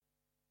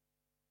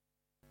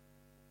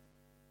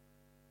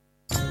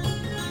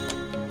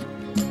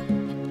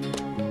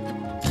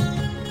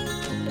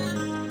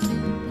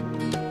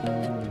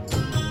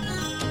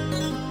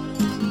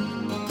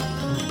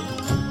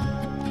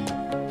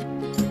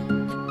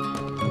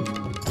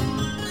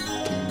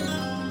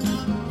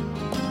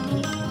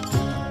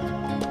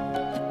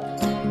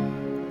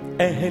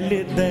अहले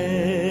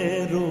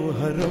दैरो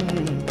हरम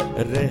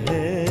रह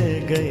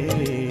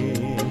गए,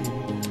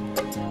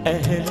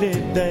 अहले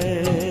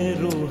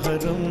दैरो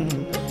हरम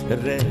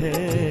रह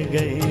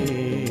गए।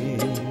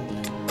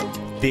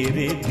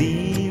 तेरे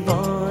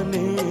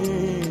दीवाने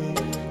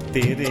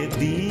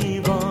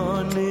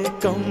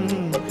कम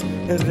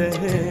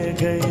रह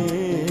गए,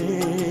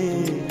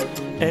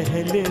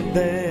 अहले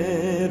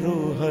दैरो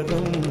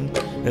हरम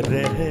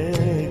रह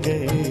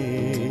गए।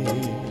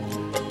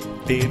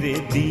 तेरे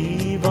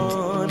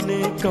दीवाने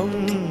कम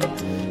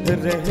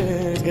रह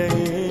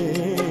गए,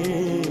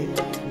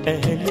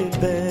 अहले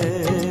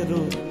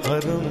दैरो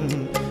हरम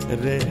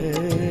रह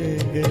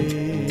गए।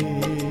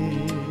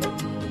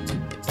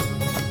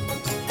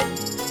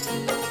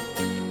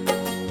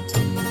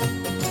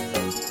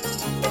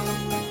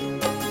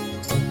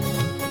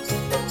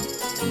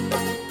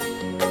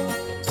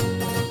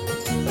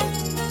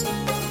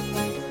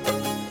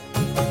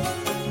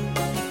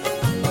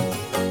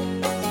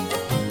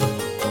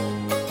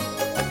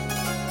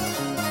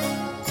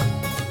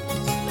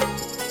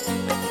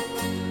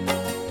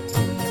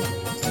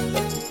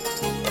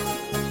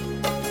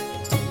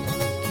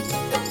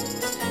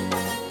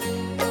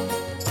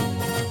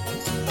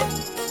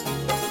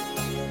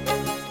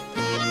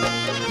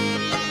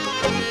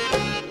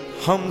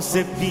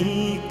 हमसे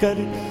पीकर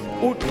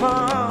उठा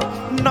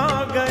ना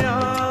गया,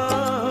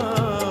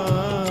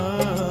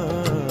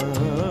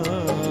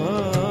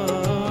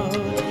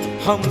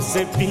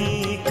 हमसे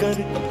पीकर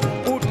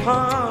उठा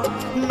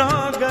ना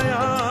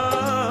गया,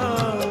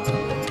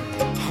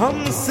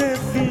 हमसे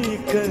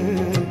पीकर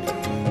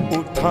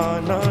उठा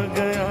ना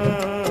गया।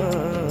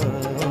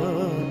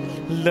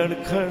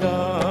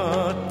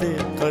 लड़खड़ाते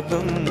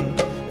कदम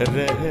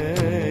रह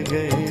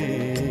गए,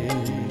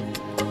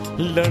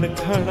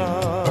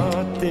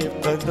 लड़खड़ाते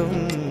कदम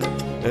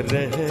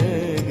रह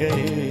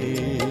गए।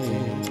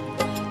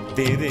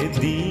 तेरे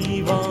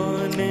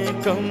दीवाने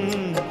कम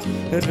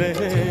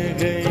रह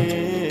गए,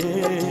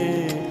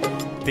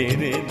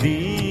 तेरे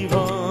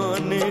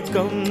दीवाने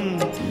कम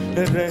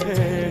रह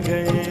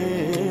गए,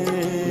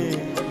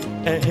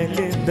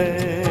 अहले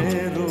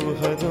दैरो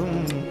हरम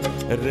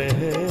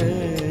रह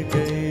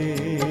गए।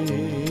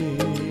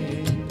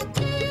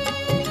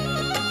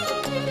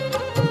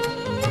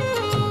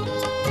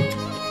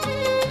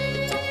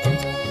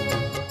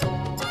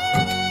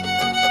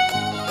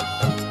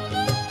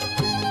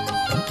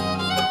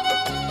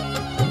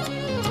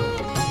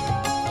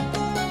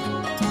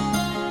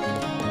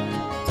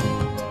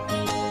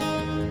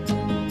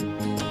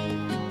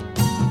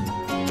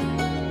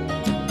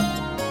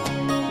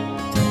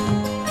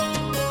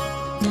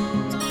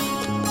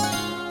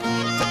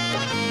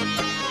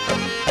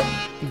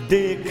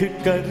 देख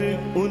कर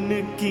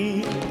उनकी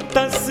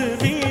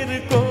तस्वीर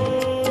को,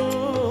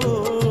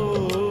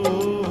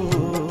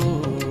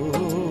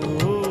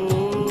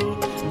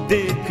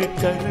 देख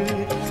कर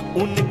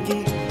उनकी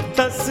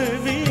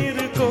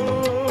तस्वीर को,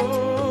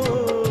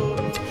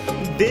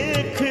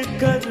 देख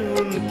कर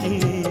उनकी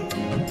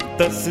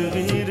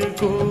तस्वीर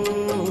को,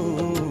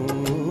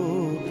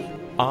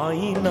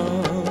 आईना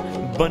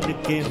बन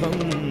के हम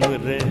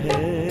रह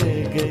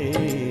गए,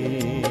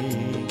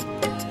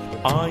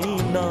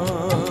 आईना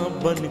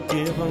बन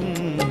के हम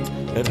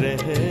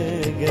रह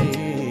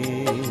गए।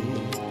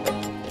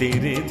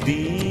 तेरे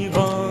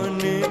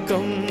दीवाने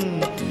कम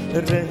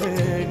रह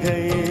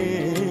गए,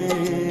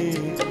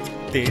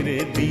 तेरे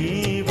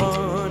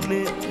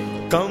दीवाने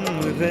कम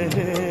रह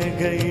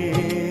गए,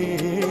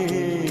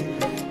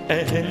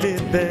 अहले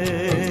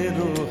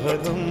दैरो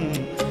हरम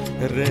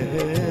रह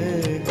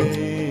गए।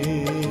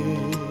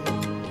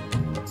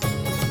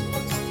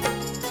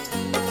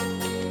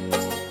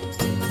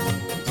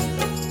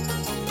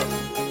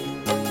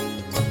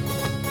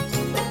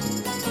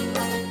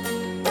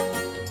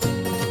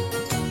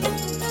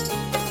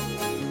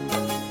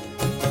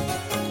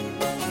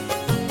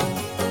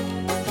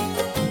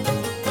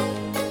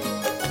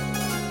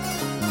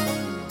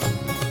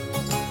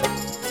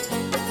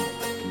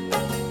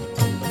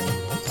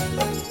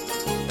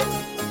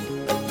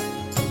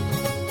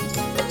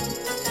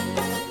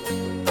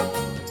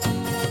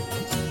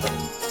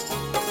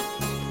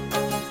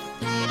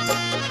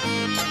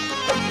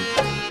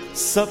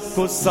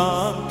 सबको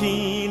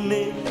साकी ने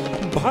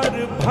भर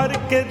भर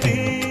के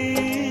दी,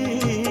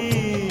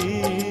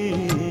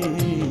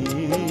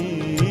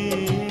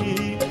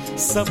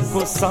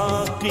 सबको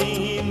साकी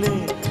ने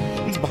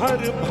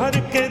भर भर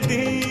के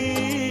दी,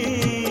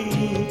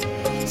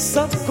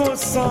 सबको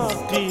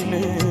साकी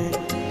ने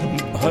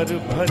भर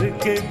भर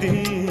के दी।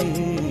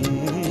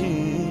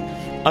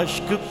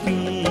 अश्क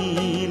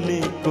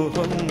पीने को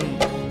हम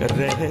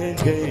रह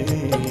गए,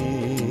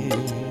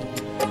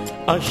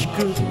 अश्क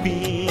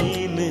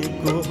पीने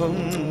को हम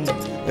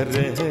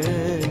रह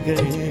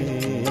गए।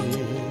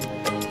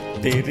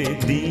 तेरे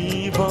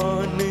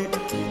दीवाने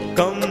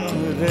कम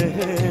रह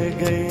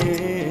गए,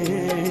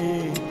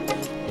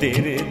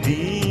 तेरे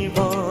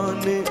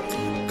दीवाने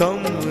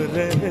कम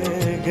रह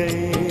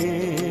गए,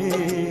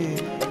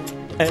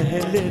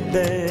 अहले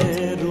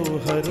दैरो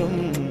हरम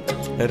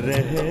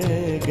रह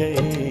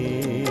गए,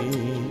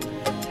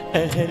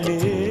 अहले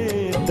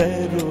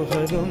दरो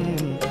हरम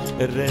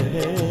रह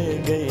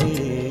गए,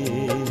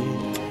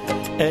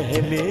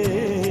 अहले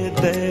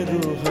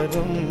दरो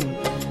हरम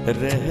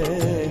रह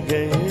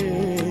गए।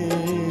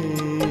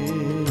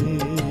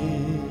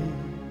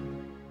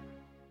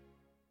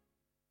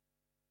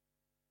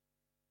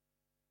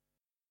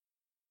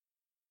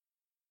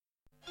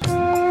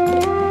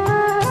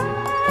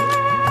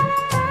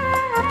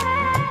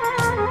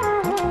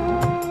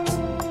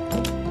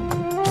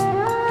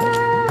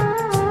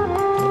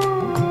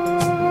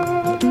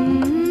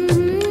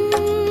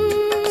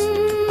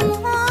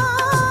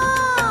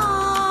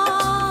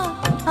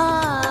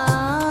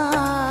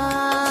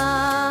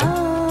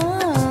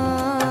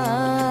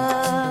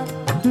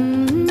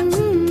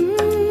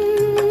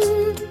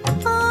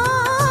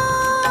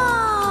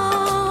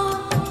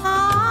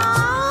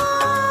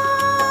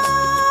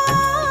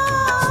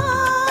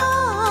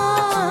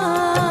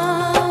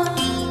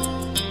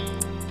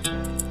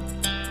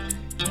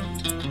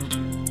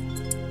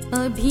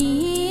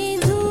 अभी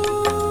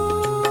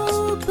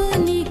धूप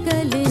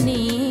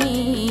निकलने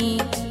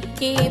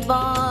के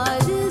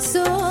बाद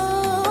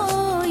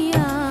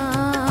सोया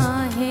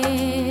है,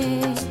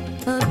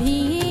 अभी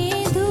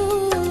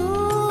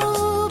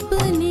धूप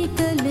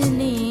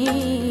निकलने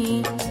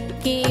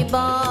के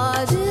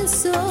बाद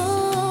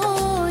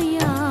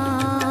सोया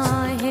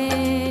है।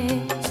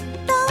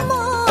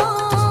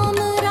 तमाम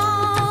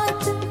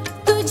रात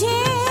तुझे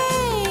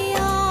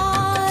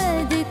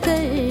याद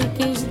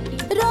करके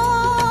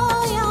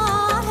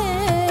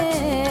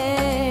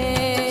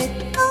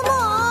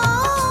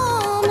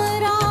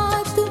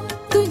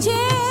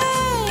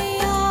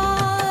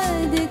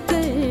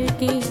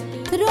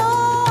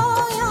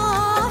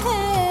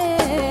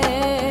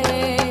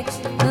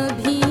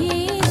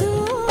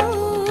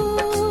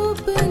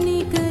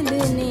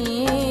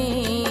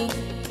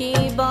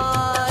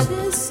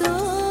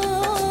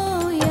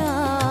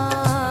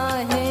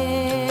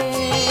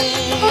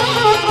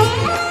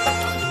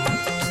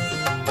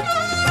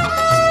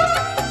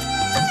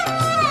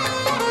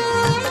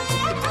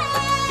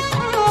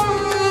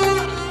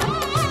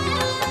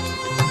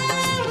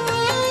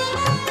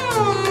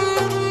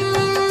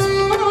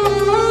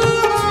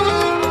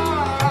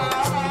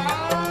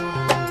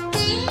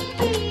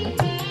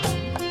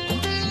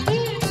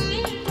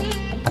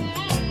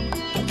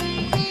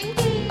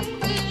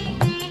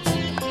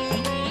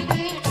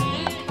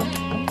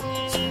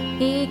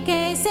एक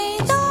ऐसे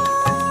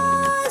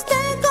दोस्त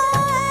को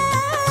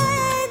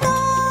है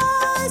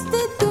दोस्त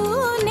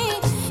तूने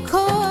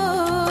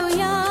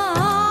खोया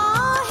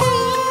है,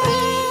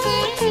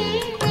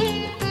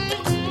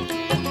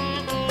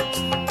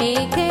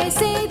 एक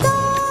ऐसे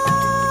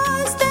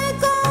दोस्त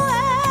को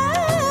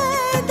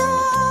है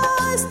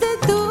दोस्त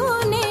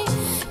तूने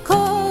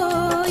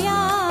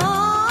खोया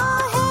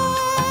है,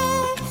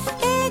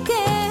 एक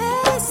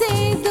ऐसे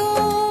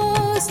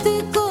दोस्त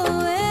को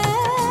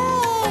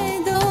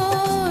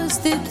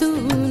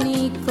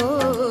तूने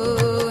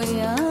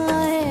खोया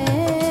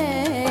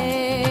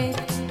है,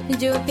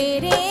 जो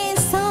तेरे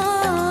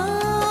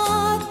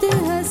साथ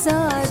हंसा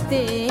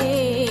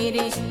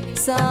तेरे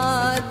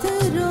साथ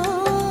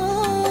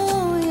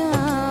रोया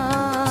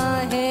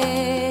है,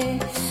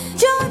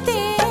 जो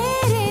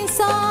तेरे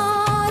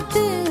साथ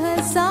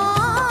हंसा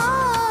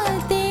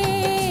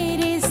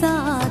तेरे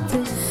साथ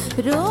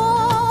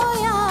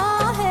रोया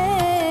है।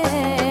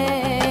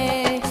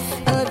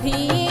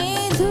 अभी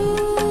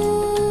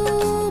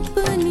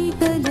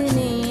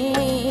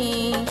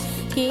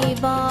के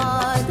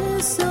बाद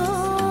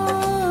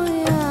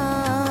सोया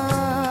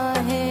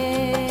है।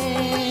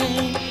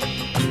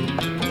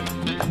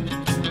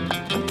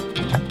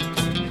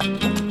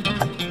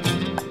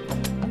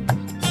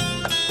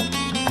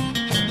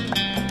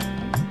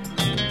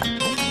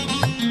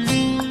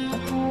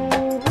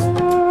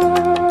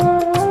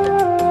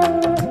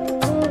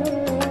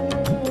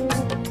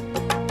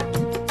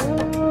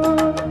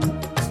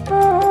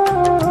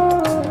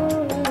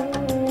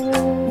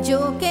 जो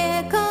कह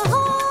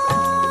कहो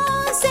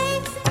से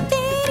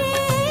तेरे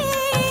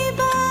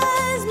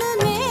बज़्म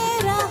में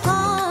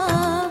रहा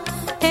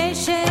है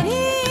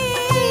शरीक,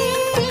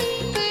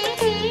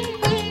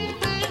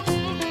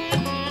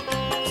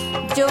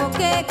 जो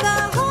कह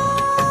कहो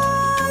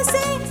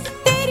से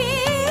तेरे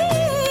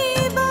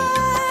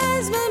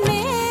बज़्म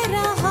में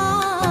रहा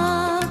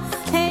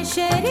है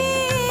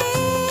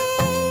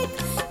शरीक,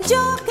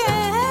 जो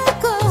कह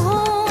कहो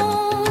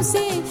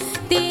से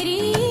तेरी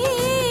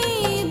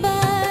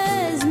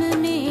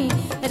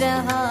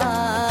रहा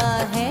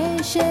है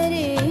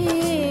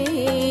शरीक।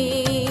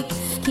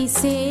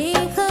 किसे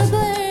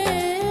खबर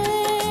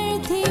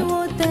थी वो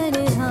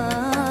तन्हाइयों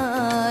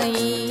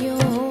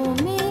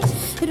में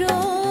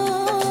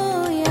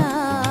रोया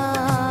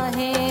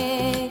है,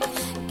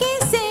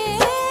 किसे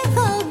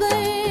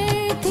खबर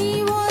थी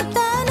वो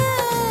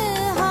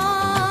तन्हाइयों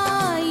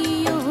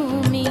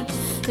में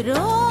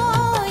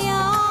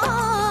रोया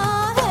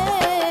है।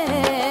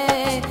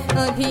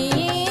 अभी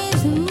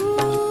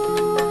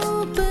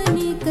धूप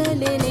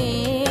निकलने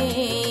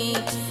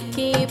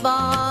के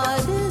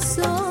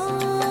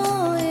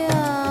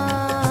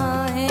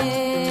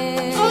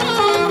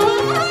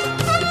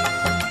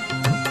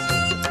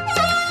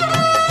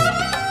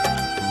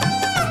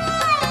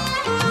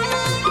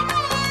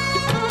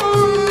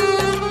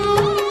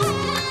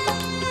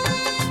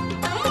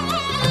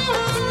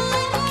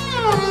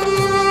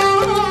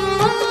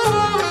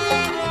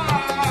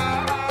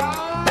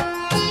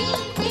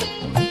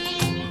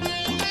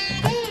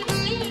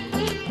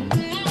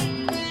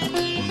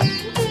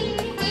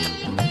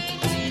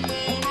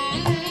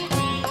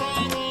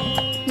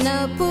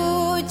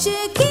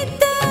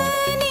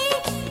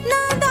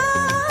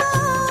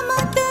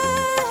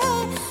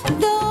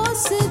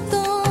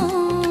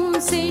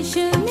से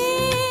शमी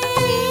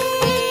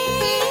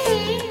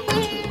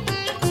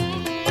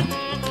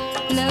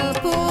न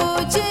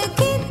पूछ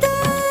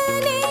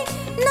कितनी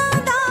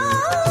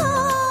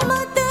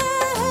नादामत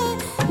है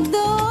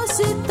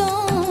दोस्तों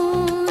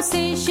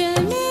से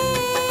शमी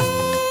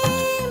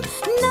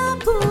न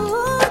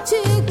पूछ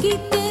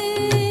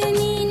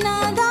कितनी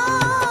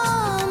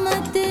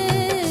नादामत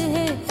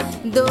है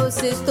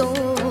दोस्तों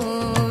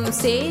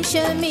से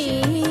शमी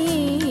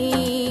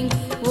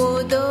वो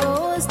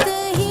दोस्त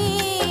ही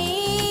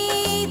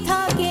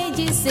था कि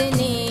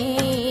जिसने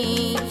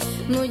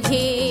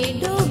मुझे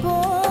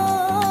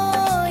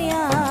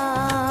डुबोया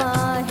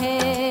है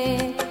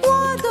वो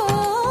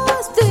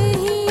दोस्त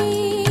ही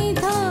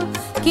था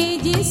कि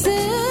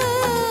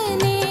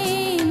जिसने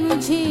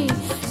मुझे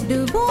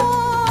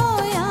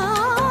डुबोया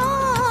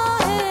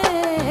है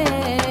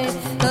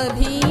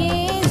अभी ये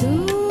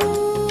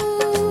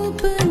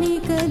धूप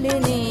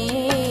निकलने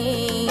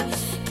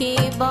के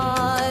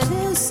बाद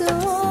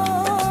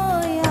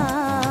सोया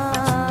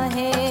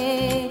है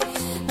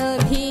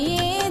अभी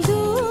ये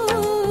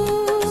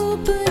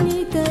धूप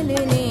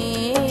निकलने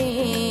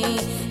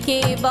के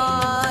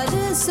बाद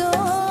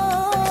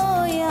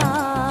सोया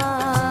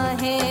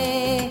है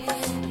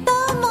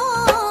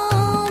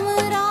तमाम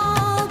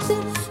रात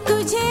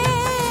तुझे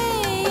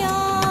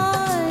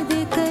याद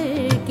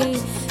करके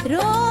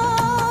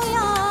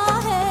रोया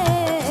है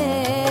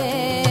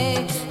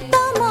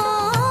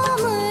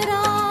तमाम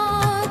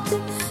रात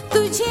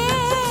तुझे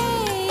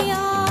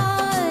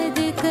याद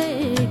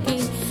करके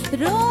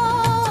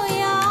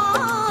रोया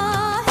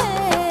है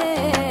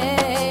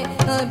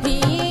अभी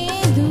ये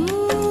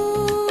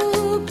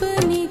धूप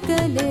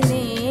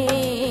निकलने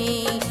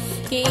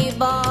के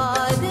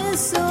बाद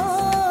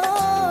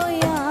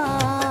सोया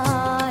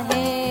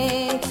है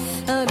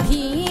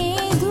अभी ये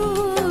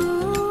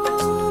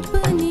धूप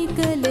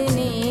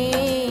निकलने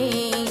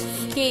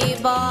के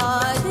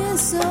बाद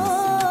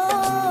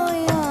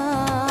सोया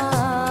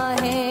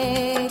है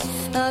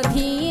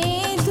अभी ये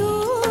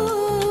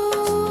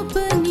धूप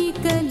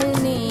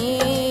निकलने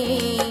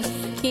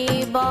के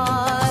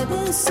बाद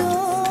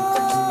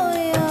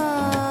सोया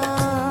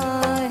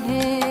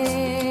है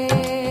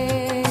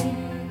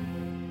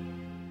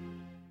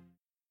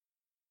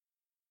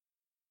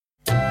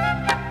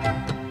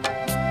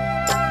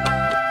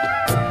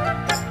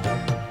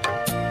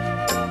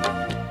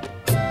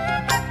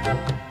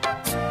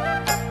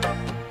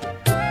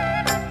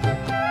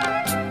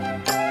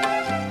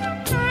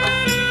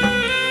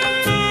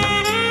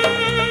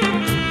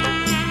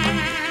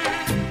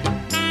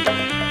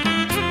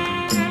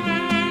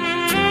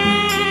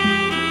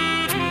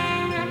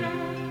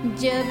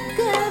जब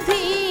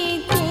कभी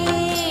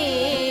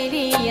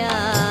तेरी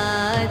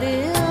याद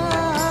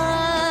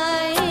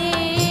आए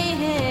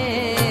है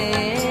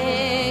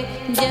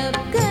जब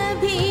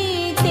कभी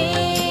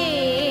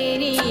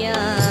तेरी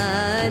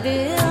याद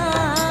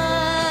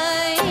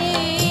आए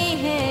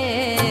है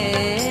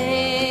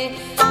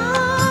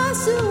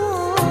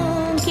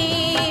आंसुओं के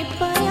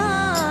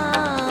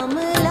पयाम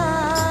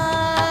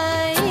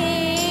लाए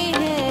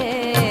है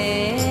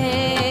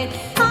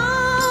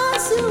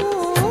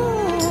आंसुओं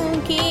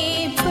के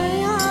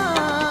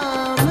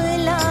पयाम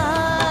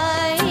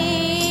लाए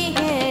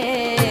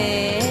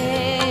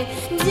हैं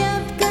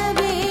जब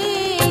कभी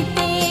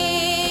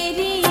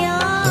तेरी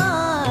याद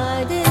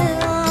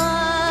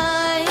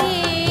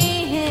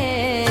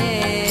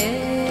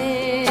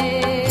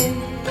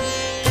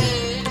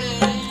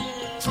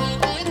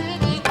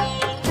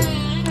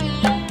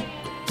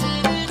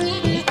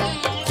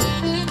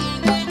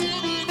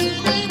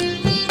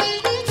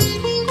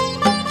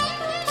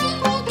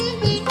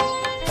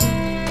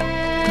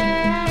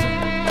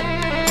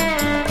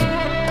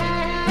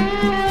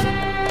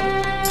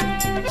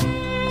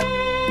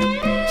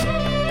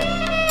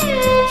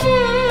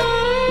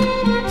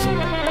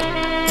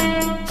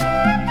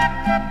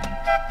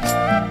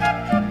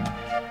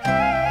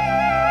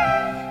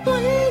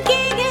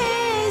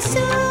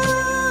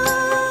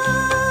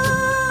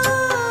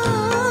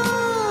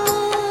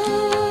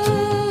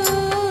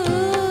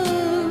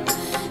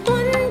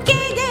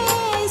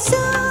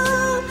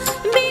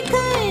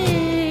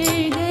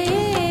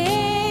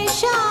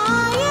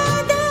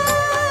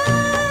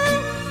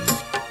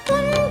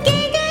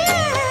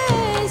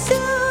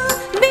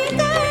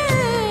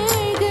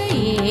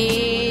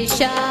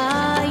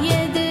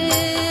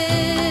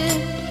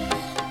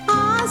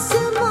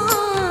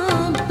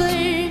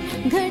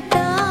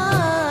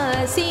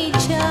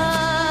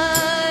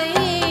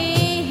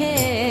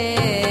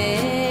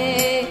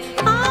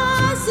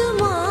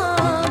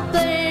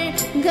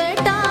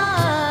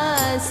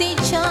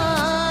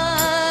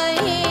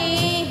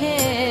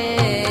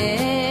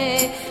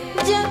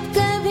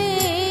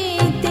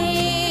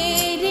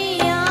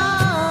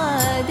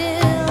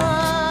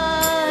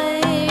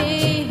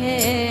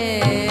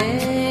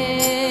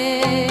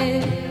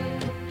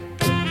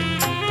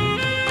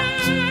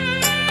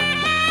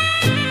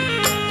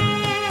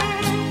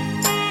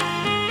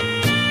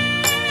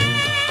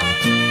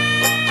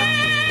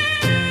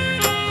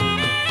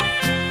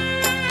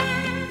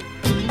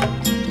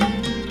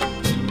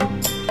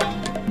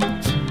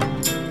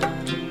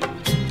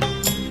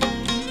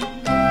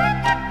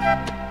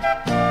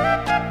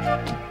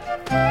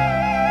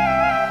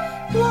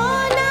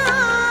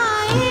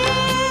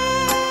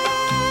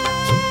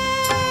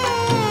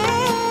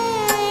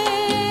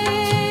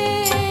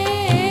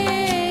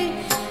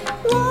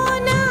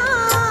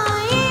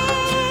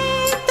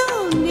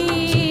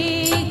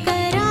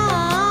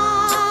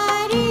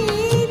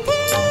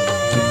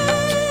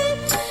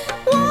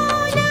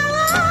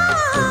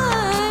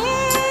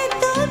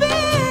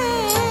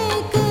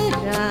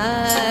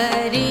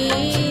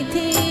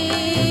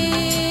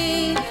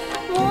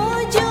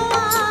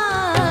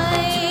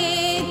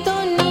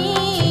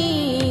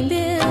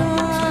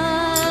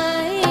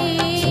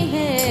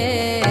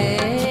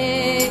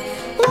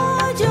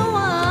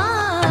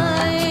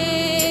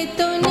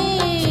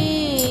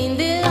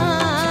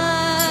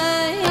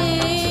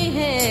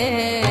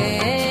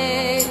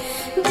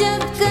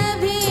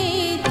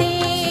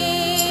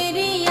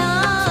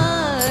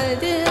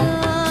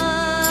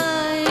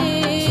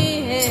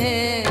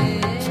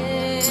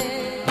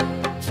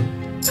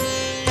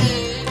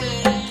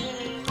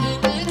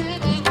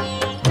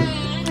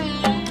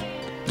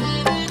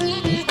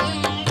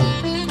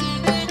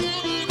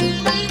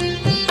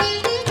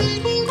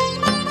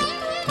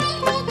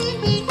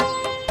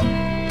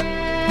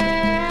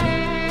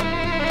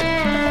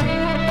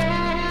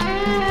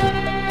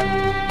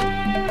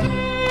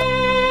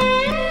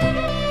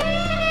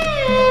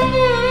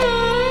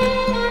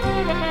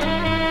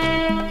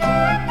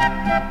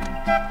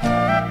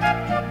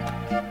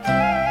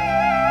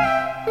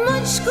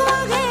मुझको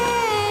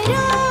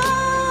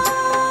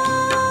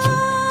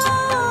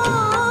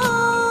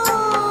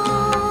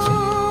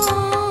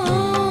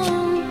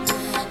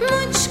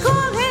मुझको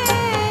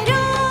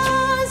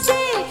गैरों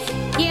से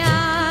क्या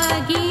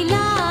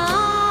गिला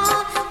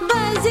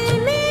बज़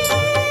में,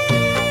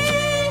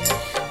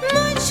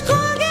 मुझको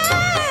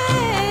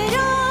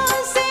गैरों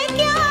से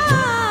क्या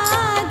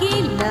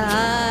गिला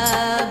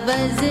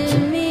बज़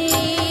में,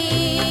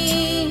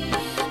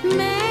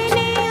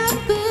 मैंने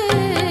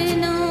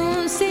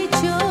अपनों से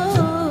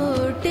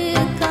चोट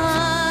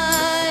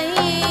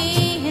खाई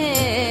है,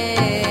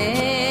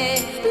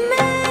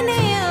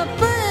 मैंने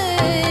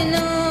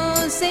अपनों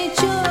से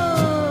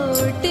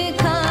चोट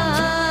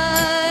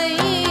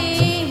खाई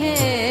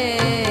है,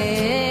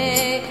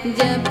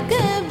 जब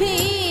कभी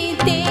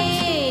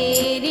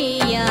तेरी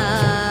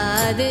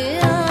याद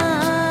आई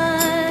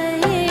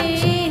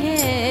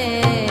है,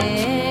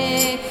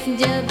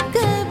 जब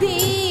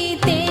कभी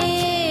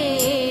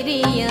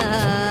तेरी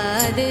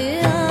याद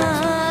आई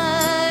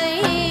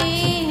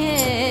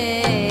है,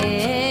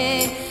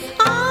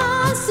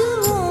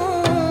 आंसुओं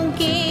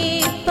के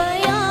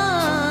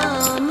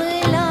पयाम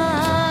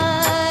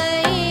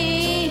लाई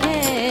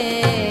है,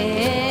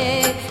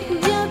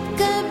 जब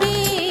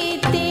कभी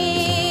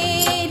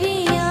तेरी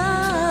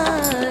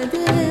याद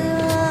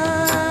आई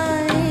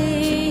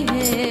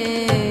है।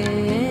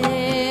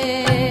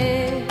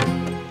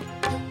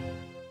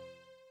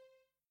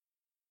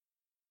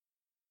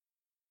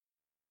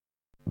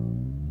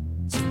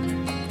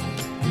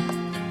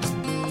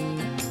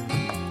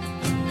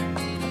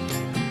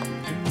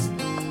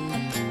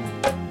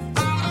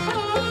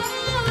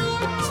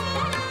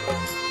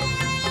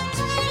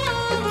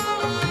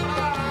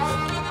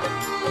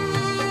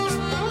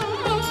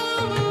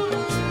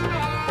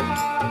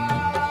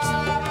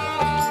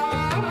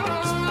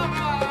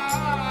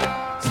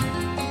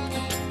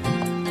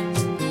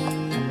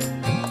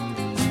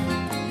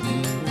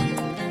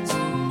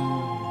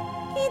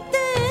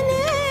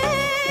 कितने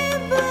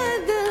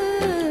बदल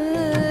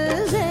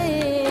गए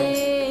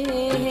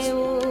हैं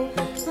वो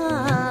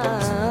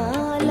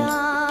हालात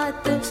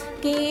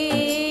की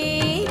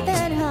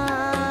तरह,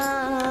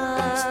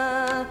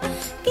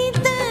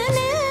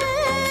 कितने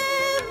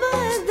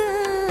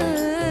बदल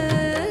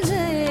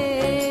गए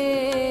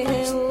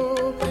हैं वो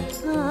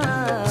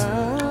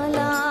हालात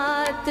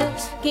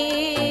की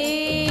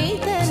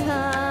तरह,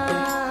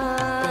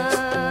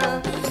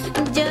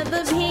 जब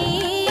भी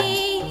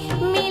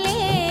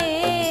मिले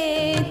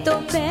तो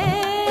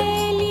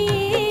पहली,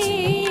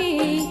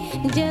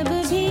 जब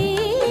भी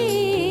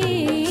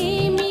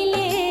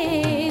मिले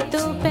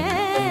तो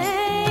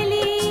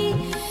पहली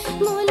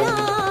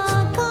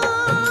मुलाकात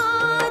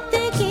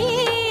की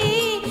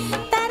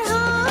तरह,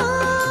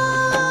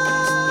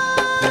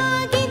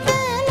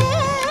 कितने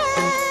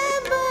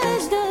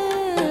बदल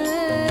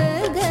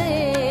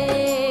गए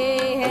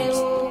हैं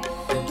वो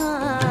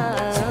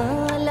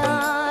हालात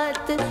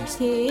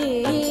की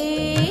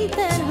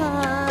तरह।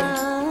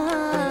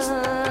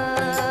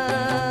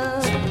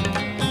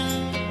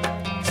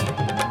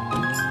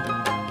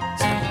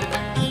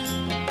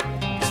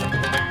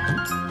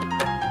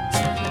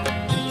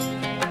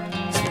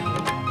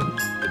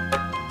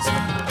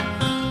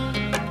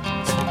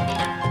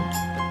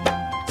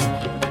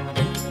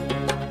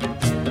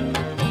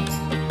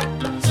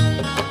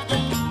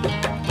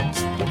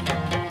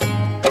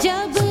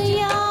 जब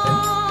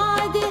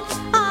याद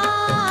आ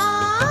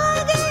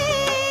गई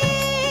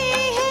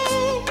है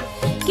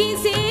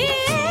किसी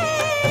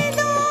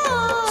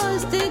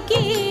दोस्त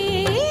की,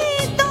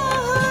 तो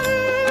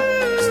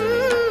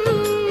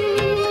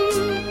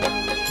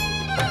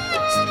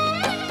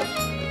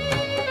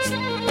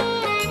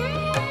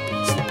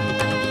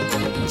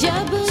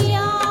जब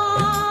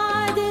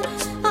याद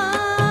आ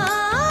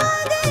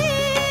गई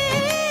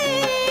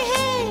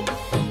है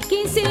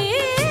किसी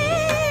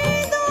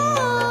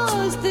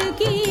दोस्त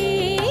की,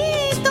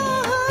 तो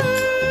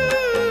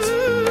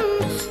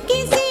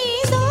किसी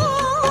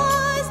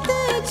दोस्त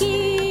की,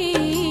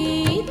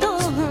 तो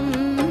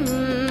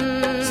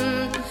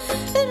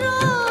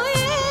रोए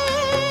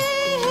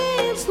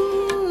हैं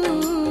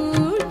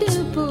फूट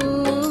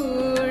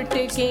फूट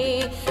के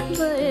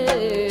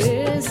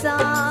बरसात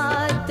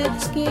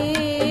की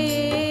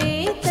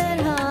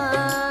तरह,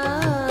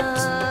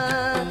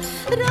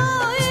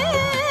 रोए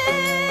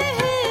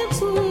हैं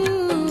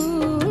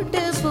फूट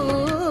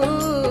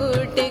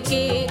फूट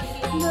के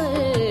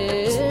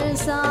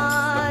बरसात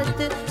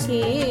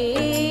की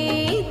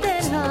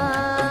तरह,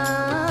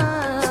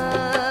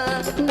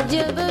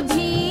 जब